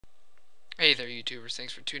Hey there YouTubers,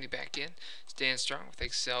 thanks for tuning back in. Staying strong with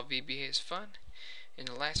Excel VBA is fun. In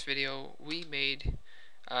the last video we made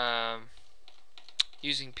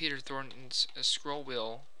using Peter Thornton's scroll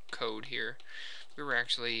wheel code here, we were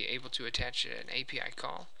actually able to attach an API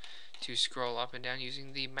call to scroll up and down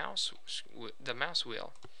using the mouse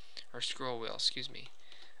wheel, or scroll wheel, excuse me.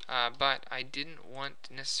 But I didn't want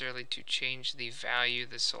necessarily to change the value,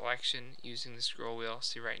 the selection, using the scroll wheel.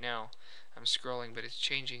 See, right now I'm scrolling, but it's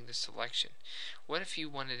changing the selection. What if you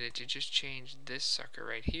wanted it to just change this sucker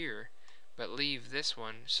right here, but leave this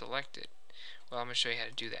one selected? Well, I'm going to show you how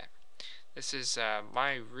to do that. This is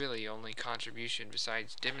my really only contribution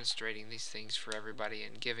besides demonstrating these things for everybody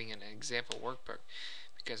and giving an example workbook,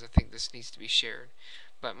 because I think this needs to be shared.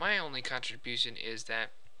 But my only contribution is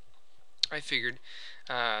that I figured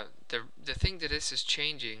the thing that this is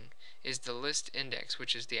changing is the list index,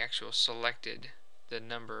 which is the actual selected, the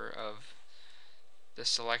number of the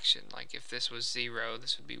selection. Like if this was 0,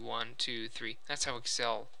 this would be 1, 2, 3. That's how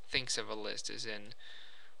Excel thinks of a list, is in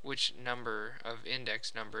which number of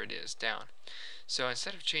index number it is down. So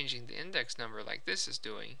instead of changing the index number like this is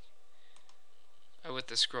doing with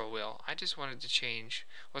the scroll wheel, I just wanted to change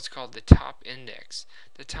what's called the top index.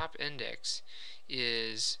 The top index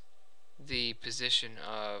is the position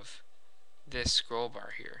of this scroll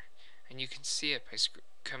bar here, and you can see it by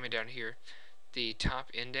coming down here. The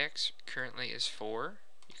top index currently is 4,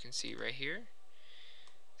 you can see right here.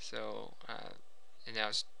 So and now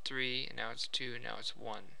it's 3, and now it's 2, and now it's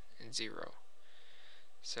 1 and 0.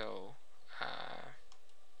 So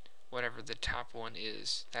whatever the top one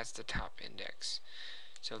is, that's the top index.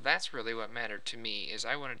 So that's really what mattered to me, is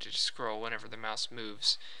I wanted to scroll whenever the mouse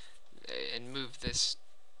moves and move this.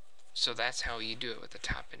 So that's how you do it with the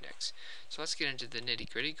top index. So let's get into the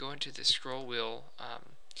nitty-gritty. Go into the scroll wheel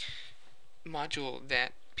module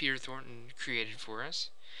that Peter Thornton created for us.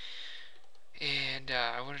 And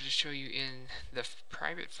I wanted to show you in the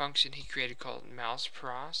private function he created called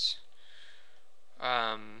mousepros.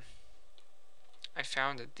 I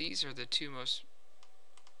found that these are the two or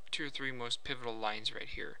three most pivotal lines right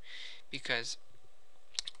here, because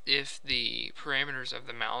if the parameters of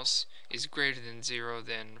the mouse is greater than 0,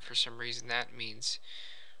 then for some reason that means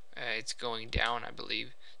it's going down, I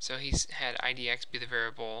believe. So he's had IDX be the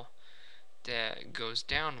variable that goes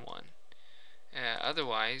down 1.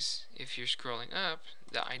 Otherwise, if you're scrolling up,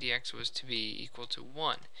 the IDX was to be equal to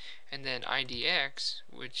 1. And then IDX,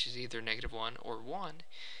 which is either -1 or 1,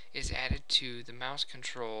 is added to the mouse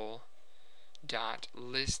control dot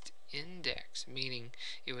list index, meaning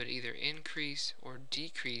it would either increase or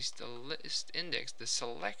decrease the list index, the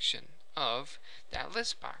selection of that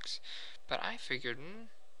list box. But I figured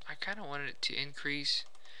I kind of wanted it to increase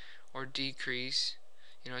or decrease,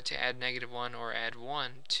 to add -1 or add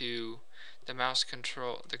 1 to the mouse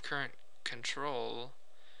control, the current control,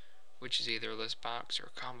 which is either a list box or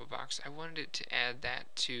a combo box. I wanted it to add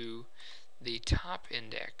that to the top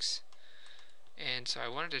index. And so I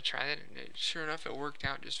wanted to try that, and sure enough it worked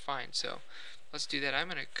out just fine. So let's do that. I'm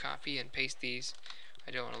going to copy and paste these.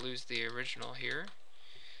 I don't want to lose the original here,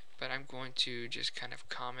 but I'm going to just kind of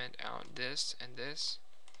comment out this and this,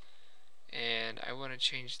 and I want to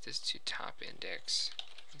change this to top index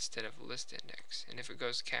instead of list index. And if it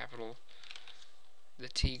goes capital, the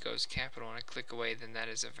T goes capital, and I click away, then that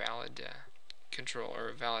is a valid control, or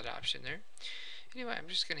a valid option there. Anyway, I'm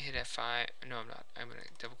just going to hit F5. No, I'm not. I'm going to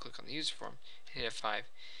double click on the user form and hit F5.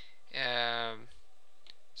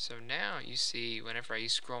 So now you see whenever I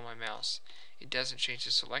scroll my mouse, it doesn't change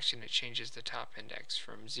the selection, it changes the top index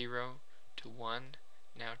from 0 to 1.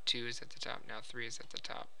 Now 2 is at the top, now 3 is at the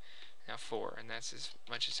top, now 4, and that's as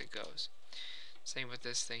much as it goes. Same with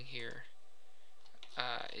this thing here.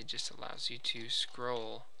 It just allows you to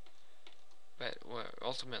scroll, but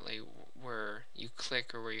ultimately where you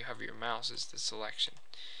click or where you hover your mouse is the selection.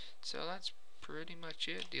 So that's pretty much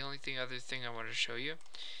it. The only other thing I wanted to show you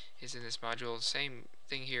is in this module, the same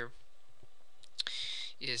thing here,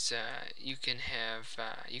 is you can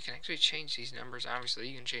actually change these numbers. Obviously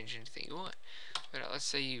you can change anything you want, but let's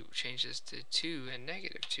say you change this to 2 and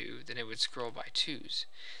 -2, then it would scroll by 2's.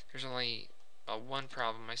 There's only one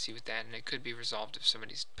problem I see with that, and it could be resolved if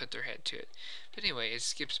somebody's put their head to it. But anyway, it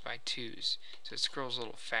skips by 2's, so it scrolls a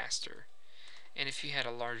little faster. And if you had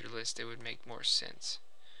a larger list, it would make more sense.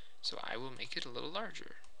 So I will make it a little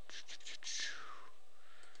larger.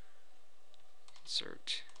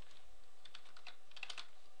 Insert.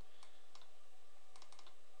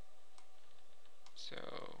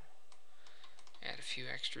 So add a few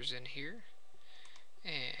extras in here,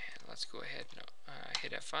 and let's go ahead and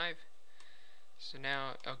hit F5. So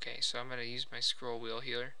now, okay, so I'm going to use my scroll wheel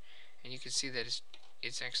here, and you can see that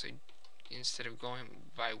it's actually instead of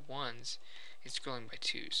going by ones, it's scrolling by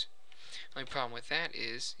twos. The only problem with that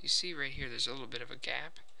is, you see right here there's a little bit of a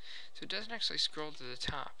gap, so it doesn't actually scroll to the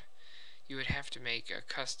top. You would have to make a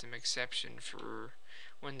custom exception for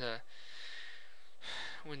when the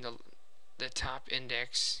top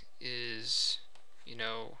index is, you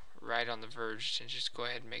know, right on the verge, and just go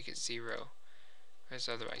ahead and make it 0, because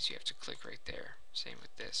otherwise you have to click right there. Same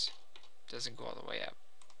with this, it doesn't go all the way up.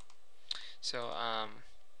 So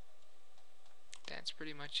that's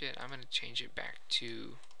pretty much it. I'm going to change it back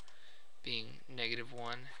to being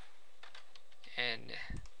 -1 and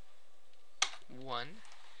 1.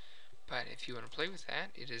 But if you want to play with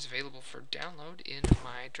that, it is available for download in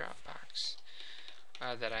my Dropbox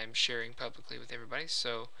that I'm sharing publicly with everybody.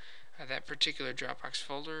 So that particular Dropbox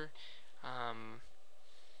folder,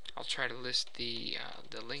 I'll try to list the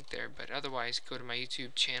link there, but otherwise go to my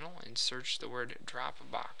YouTube channel and search the word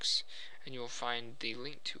Dropbox, and you'll find the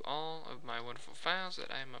link to all of my wonderful files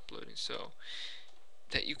that I'm uploading, so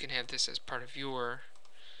that you can have this as part of your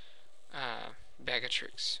bag of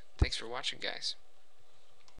tricks. Thanks for watching, guys.